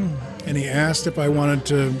retiring, and he asked if I wanted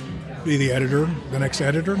to be the editor, the next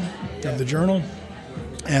editor of the journal,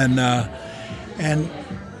 and I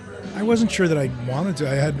wasn't sure that I wanted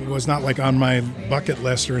to. It was not like on my bucket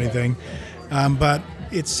list or anything, but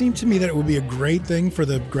it seemed to me that it would be a great thing for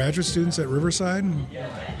the graduate students at Riverside.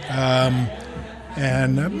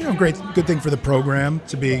 Good thing for the program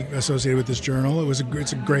to be associated with this journal.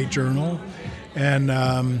 It's a great journal, and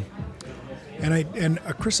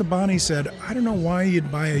Chris Abani said, I don't know why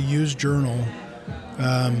you'd buy a used journal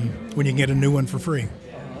when you can get a new one for free.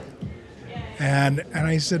 And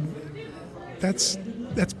I said, that's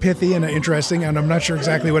pithy and interesting, and I'm not sure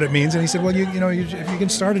exactly what it means. And he said, well, if you can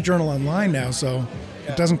start a journal online now, so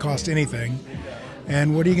it doesn't cost anything.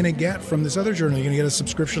 And what are you going to get from this other journal? You're going to get a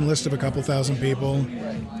subscription list of a couple thousand people.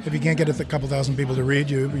 If you can't get a couple thousand people to read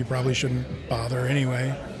you probably shouldn't bother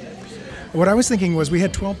anyway. What I was thinking was we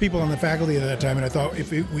had 12 people on the faculty at that time, and I thought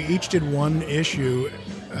if we each did one issue,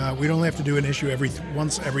 we'd only have to do an issue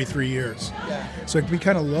once every 3 years. So it'd be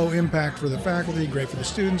kind of low impact for the faculty, great for the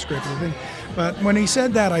students, great for the thing. But when he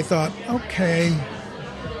said that, I thought, okay,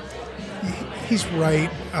 he's right.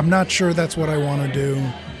 I'm not sure that's what I want to do.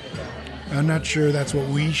 I'm not sure that's what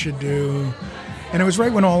we should do. And it was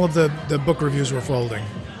right when all of the book reviews were folding,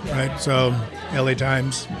 right? So LA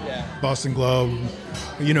Times, Boston Globe,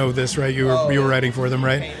 you know this, right? You were writing for them,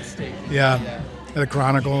 right? Yeah. The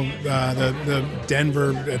Chronicle, the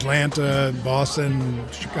Denver, Atlanta, Boston,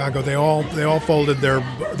 Chicago, they all folded their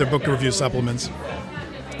book review supplements.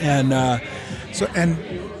 And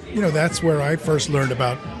that's where I first learned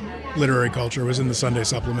about literary culture, was in the Sunday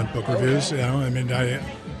supplement book reviews. I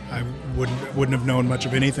wouldn't have known much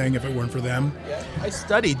of anything if it weren't for them. I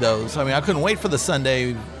studied those. I couldn't wait for the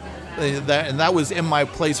Sunday, and that was in my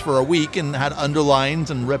place for a week, and had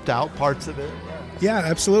underlines and ripped out parts of it. Yeah,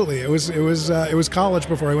 absolutely. It was college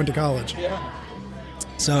before I went to college. Yeah.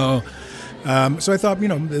 So I thought,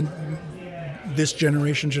 this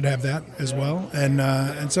generation should have that as well, and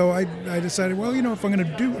so I decided, well, if I'm going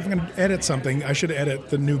to edit something, I should edit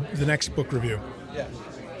the next book review. Yeah.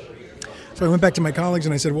 So I went back to my colleagues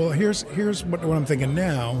and I said, well, here's what I'm thinking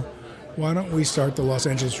now. Why don't we start the Los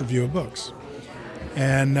Angeles Review of Books?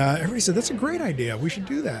 And everybody said, that's a great idea. We should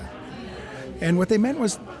do that. And what they meant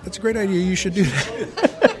was, that's a great idea. You should do that.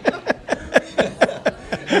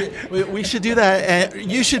 We should do that,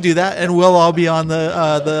 and you should do that, and we'll all be on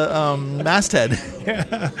the masthead.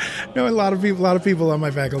 Yeah. No, a lot of people on my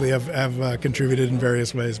faculty have contributed in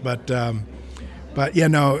various ways, but yeah,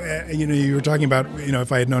 no, you were talking about,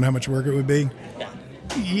 if I had known how much work it would be.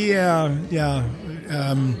 Yeah.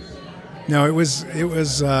 No, it was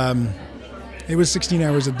 16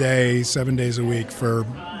 hours a day, 7 days a week for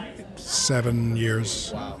 7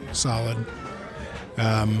 years. Wow. Solid.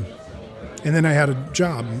 And then I had a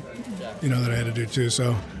job, that I had to do too.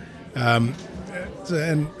 So, and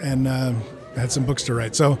had some books to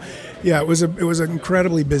write. So, yeah, it was an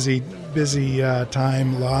incredibly busy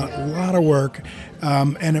time, lot of work,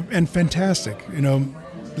 and fantastic.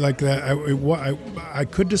 Like that, I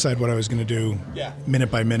could decide what I was going to do minute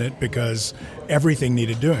by minute, because everything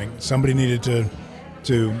needed doing. Somebody needed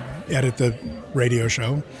to edit the radio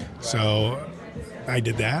show, so I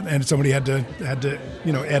did that, and somebody had to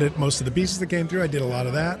edit most of the pieces that came through. I did a lot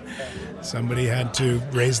of that. Somebody had to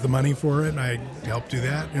raise the money for it, and I helped do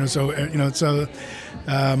that. And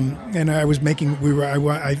I was making.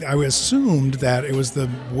 I assumed that it was the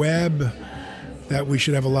web that we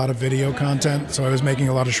should have a lot of video content. So I was making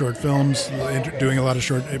a lot of short films, doing a lot of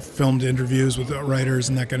short filmed interviews with writers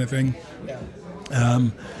and that kind of thing.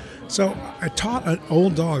 So I taught an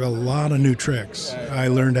old dog a lot of new tricks. I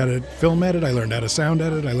learned how to film edit. I learned how to sound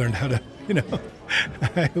edit. I learned how to,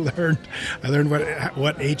 I learned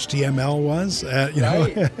what HTML was,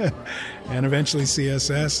 and eventually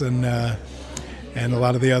CSS, and a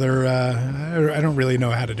lot of the other. I don't really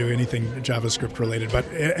know how to do anything JavaScript related, but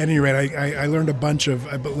at any rate, I learned a bunch of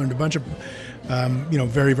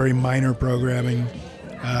very, very minor programming,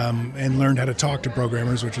 and learned how to talk to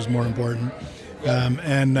programmers, which was more important.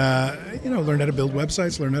 Learned how to build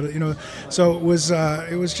websites, learned how to, so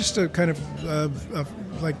it was just a kind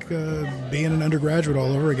of like being an undergraduate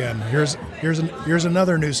all over again. Here's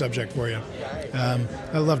another new subject for you.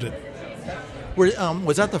 I loved it.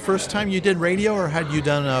 Was that the first time you did radio, or had you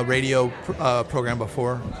done a radio program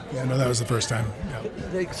before? Yeah, no, that was the first time.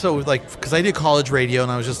 Yeah. So, because I did college radio,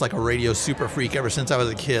 and I was just like a radio super freak ever since I was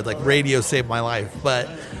a kid. Like, radio saved my life, but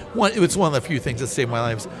it's one of the few things that saved my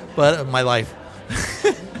life. But my life.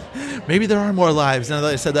 Maybe there are more lives now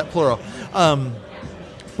that I said that plural.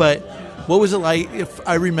 But what was it like? If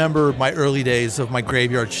I remember my early days of my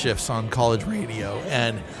graveyard shifts on college radio,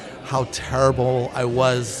 and how terrible I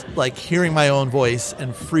was, like hearing my own voice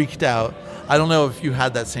and freaked out. I don't know if you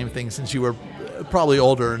had that same thing since you were probably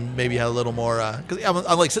older and maybe had a little more, because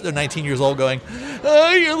I'm like sitting there 19 years old going,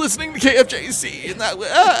 you're listening to KFJC and that,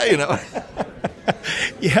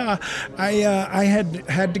 Yeah, I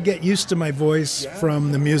had to get used to my voice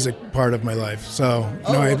from the music part of my life. So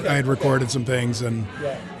I had recorded some things, and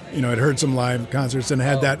I'd heard some live concerts, and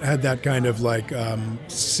had that kind of like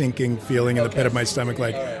sinking feeling in the pit of my stomach,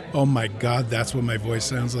 like, oh my God, that's what my voice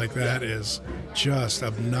sounds like. That is just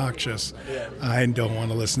obnoxious. I don't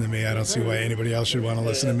want to listen to me. I don't see why anybody else should want to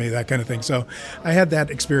listen to me. That kind of thing. So I had that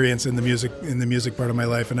experience in the music part of my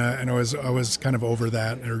life, and I was kind of over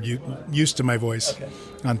that, or used to my voice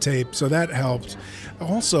on tape. So that helped.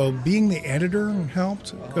 Also, being the editor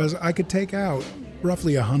helped, because I could take out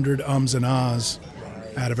roughly 100 ums and ahs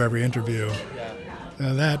out of every interview.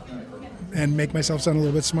 And make myself sound a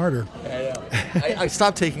little bit smarter. I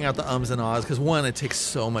stopped taking out the ums and ahs because, one, it takes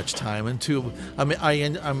so much time, and two,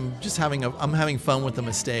 I'm just having fun with the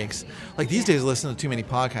mistakes. Like these days, I listen to too many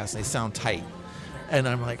podcasts and they sound tight, and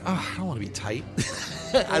I'm like, I don't want to be tight.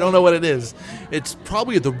 I don't know what it is. It's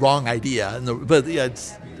probably the wrong idea, but yeah,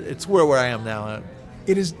 it's where I am now.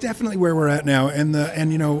 It is definitely where we're at now,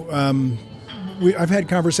 I've had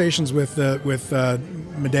conversations with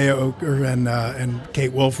Medea Oker and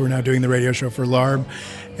Kate Wolf, who are now doing the radio show for LARB,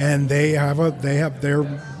 and they're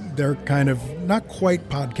kind of not quite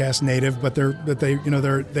podcast native, but they're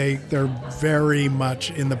very much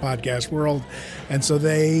in the podcast world, and so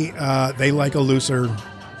they like a looser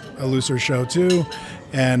show too,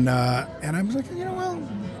 and I'm like, it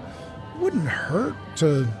wouldn't hurt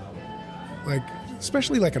to like.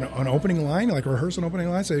 Especially like an opening line, like rehearse an opening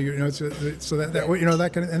line, so so that that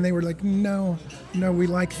kind of, and they were like, no, we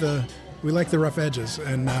like the rough edges,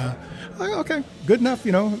 and okay, good enough,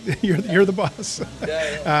 you're the boss,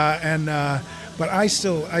 but I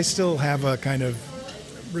still have a kind of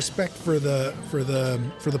respect for the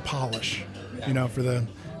polish, for the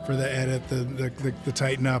edit, the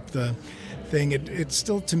tighten up, the thing. It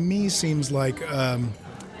still to me seems like a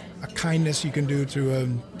kindness you can do to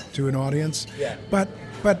an audience, but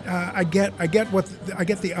I get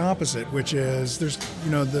the opposite, which is there's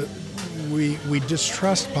we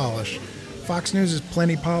distrust polish. Fox News is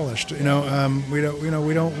plenty polished, we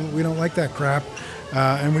don't like that crap,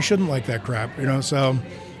 and we shouldn't like that crap, so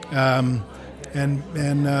and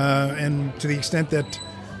to the extent that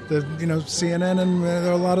the CNN and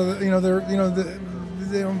a lot of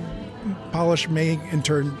the polish may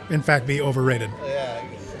in fact be overrated.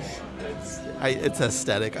 It's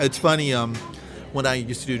aesthetic. It's funny, when I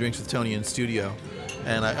used to do Drinks with Tony in studio,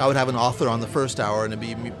 and I would have an author on the first hour, and it'd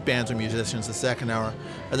be bands or musicians the second hour,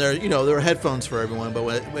 and there were headphones for everyone,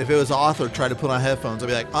 but if it was an author try to put on headphones, I'd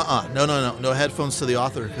be like, no headphones to the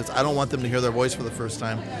author, because I don't want them to hear their voice for the first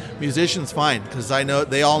time. Musicians, fine, because I know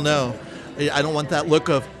they all know. I don't want that look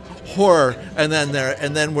of horror, and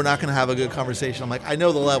then we're not going to have a good conversation. I'm like, I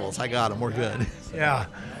know the levels, I got them, we're good. Yeah.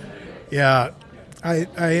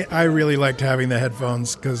 I really liked having the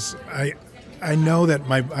headphones, because I know that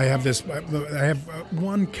I have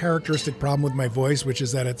one characteristic problem with my voice, which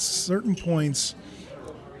is that at certain points,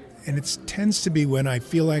 and it tends to be when I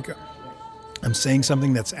feel like I'm saying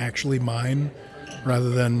something that's actually mine,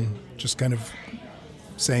 rather than just kind of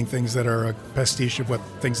saying things that are a pastiche of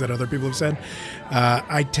things that other people have said.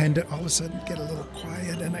 I tend to all of a sudden get a little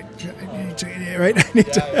quiet, and I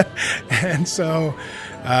need to, and so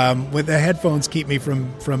with the headphones keep me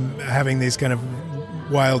from having these kind of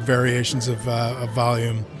wild variations of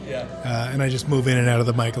volume, and I just move in and out of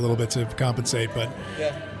the mic a little bit to compensate. But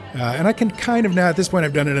and I can kind of now at this point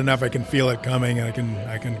I've done it enough. I can feel it coming, and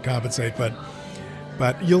I can compensate.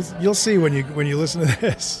 But you'll see when you listen to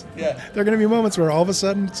this. There are going to be moments where all of a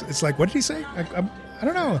sudden it's like, what did he say? I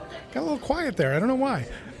don't know. Got a little quiet there. I don't know why.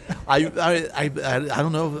 I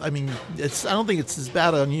don't know. I mean, I don't think it's as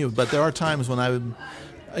bad on you, but there are times when I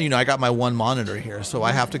got my one monitor here, so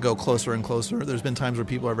I have to go closer and closer. There's been times where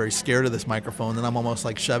people are very scared of this microphone, and I'm almost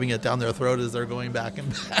like shoving it down their throat as they're going back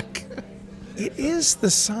and back. It is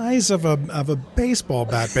the size of a baseball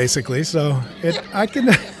bat, basically. So I can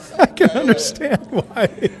understand why.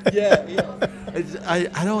 Yeah.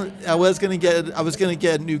 I was gonna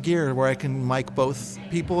get new gear where I can mic both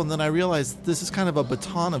people, and then I realized this is kind of a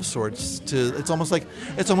baton of sorts. It's almost like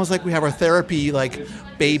we have our therapy like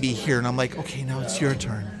baby here, and I'm like, okay, now it's your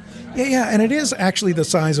turn. Yeah, and it is actually the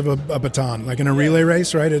size of a baton, like in a relay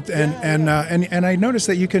race, right? And I noticed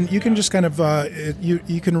that you can just kind of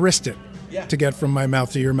you can wrist it. Yeah. To get from my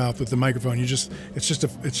mouth to your mouth with the microphone, it's just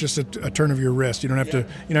a turn of your wrist. You don't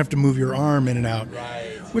have to move your arm in and out,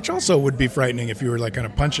 right. Which also would be frightening if you were like kind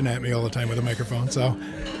of punching at me all the time with a microphone. So,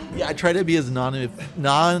 yeah, I try to be as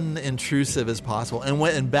non-intrusive as possible.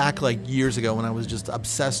 And back like years ago when I was just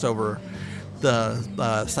obsessed over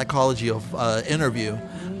the psychology of interview,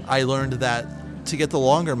 I learned that to get the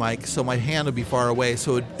longer mic, so my hand would be far away,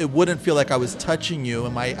 so it wouldn't feel like I was touching you,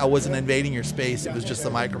 and I wasn't invading your space. It was just the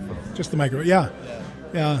microphone. Just the microphone, yeah.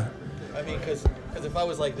 I mean, because if I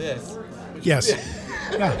was like this, yes,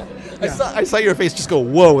 yeah. I saw your face just go,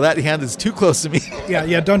 whoa, that hand is too close to me.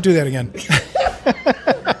 Yeah. Don't do that again.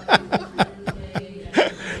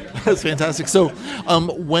 That's fantastic. So,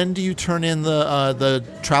 when do you turn in the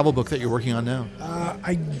travel book that you're working on now?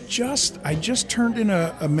 I just turned in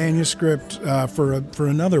a manuscript for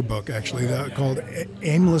another book actually called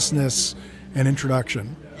Aimlessness: An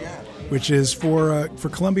Introduction, which is for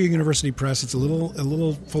Columbia University Press. It's a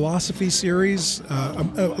little philosophy series,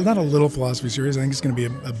 not a little philosophy series. I think it's going to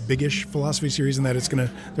be a biggish philosophy series, in that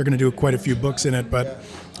they're going to do quite a few books in it, but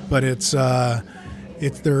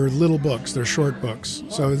they're little books, they're short books.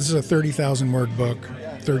 So this is a 30,000 word book,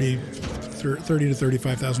 30 to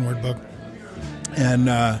 35,000 word book, and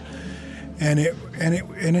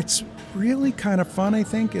it's really kind of fun. I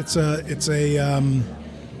think it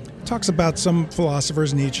talks about some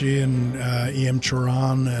philosophers, Nietzsche and E.M.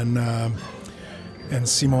 Choron and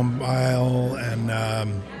Simone Weil and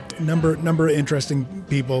number of interesting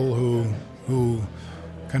people who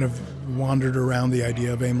kind of wandered around the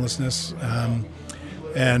idea of aimlessness.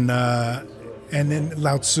 And then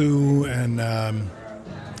Lao Tzu and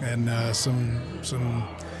some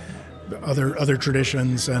other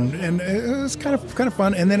traditions, and it's kind of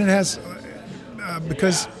fun. And then it has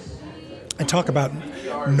because I talk about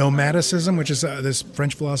nomadicism, which is this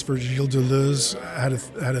French philosopher Gilles Deleuze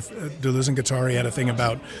Deleuze and Guattari had a thing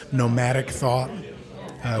about nomadic thought,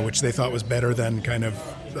 which they thought was better than kind of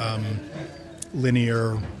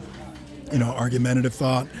linear, argumentative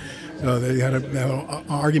thought. So they had an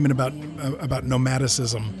argument about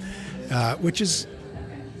nomadicism, which is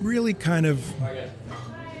really kind of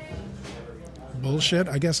bullshit,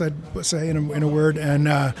 I guess I'd say in a word. And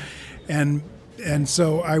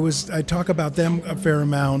so I talk about them a fair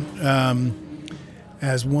amount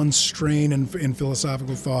as one strain in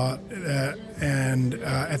philosophical thought. And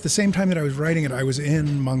at the same time that I was writing it, I was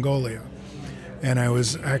in Mongolia, and I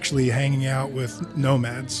was actually hanging out with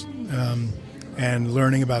nomads. And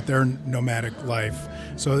learning about their nomadic life.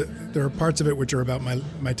 So there are parts of it which are about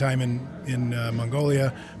my time in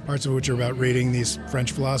Mongolia, parts of it which are about reading these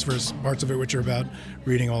French philosophers, parts of it which are about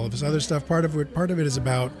reading all of this other stuff. Part of it is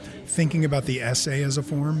about thinking about the essay as a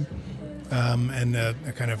form, and a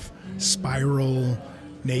kind of spiral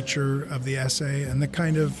nature of the essay, and the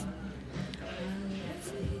kind of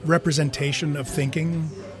representation of thinking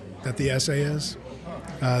that the essay is,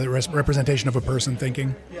 the representation of a person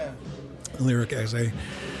thinking. Yeah. Lyric essay,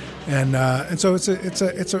 and so it's a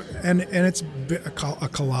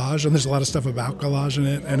collage, and there's a lot of stuff about collage in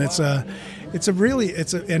it, and it's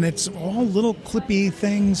all little clippy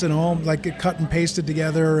things and all like cut and pasted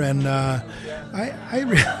together, and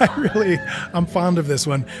I'm fond of this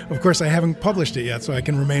one. Of course, I haven't published it yet, so I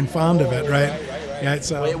can remain fond of it, right? Yeah.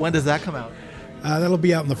 Wait, when does that come out? That'll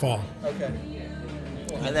be out in the fall. Okay.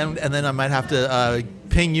 And then I might have to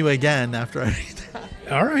ping you again after I read that.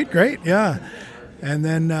 All right, great, yeah, and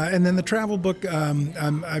then the travel book.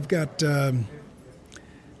 I've got 4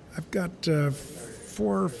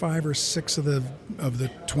 or 5 or 6 of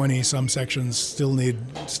the 20 some sections still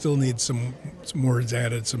need some words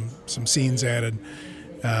added, some scenes added.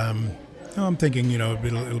 I'm thinking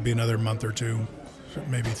it'll be another month or 2,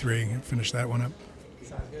 maybe 3. Finish that one up.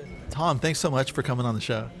 Sounds good. Tom, thanks so much for coming on the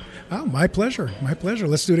show. Oh, my pleasure.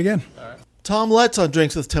 Let's do it again. All right. Tom Lutz on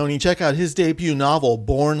Drinks with Tony. Check out his debut novel,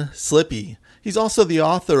 Born Slippy. He's also the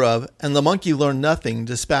author of And the Monkey Learned Nothing,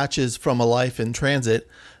 Dispatches from a Life in Transit,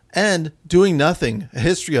 and Doing Nothing, A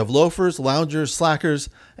History of Loafers, Loungers, Slackers,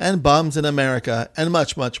 and Bums in America, and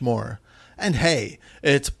much, much more. And hey,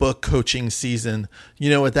 it's book coaching season. You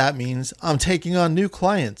know what that means. I'm taking on new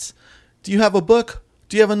clients. Do you have a book?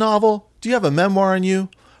 Do you have a novel? Do you have a memoir in you?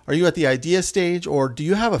 Are you at the idea stage, or do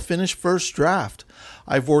you have a finished first draft?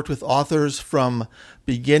 I've worked with authors from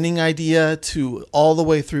beginning idea to all the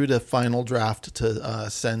way through to final draft to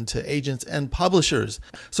send to agents and publishers.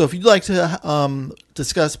 So if you'd like to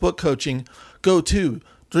discuss book coaching, go to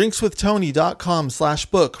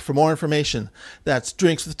drinkswithtony.com/book for more information. That's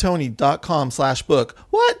drinkswithtony.com/book.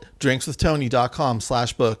 What?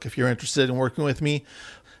 drinkswithtony.com/book if you're interested in working with me.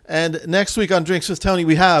 And next week on Drinks with Tony,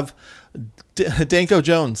 we have Danko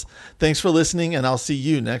Jones. Thanks for listening, and I'll see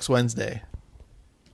you next Wednesday.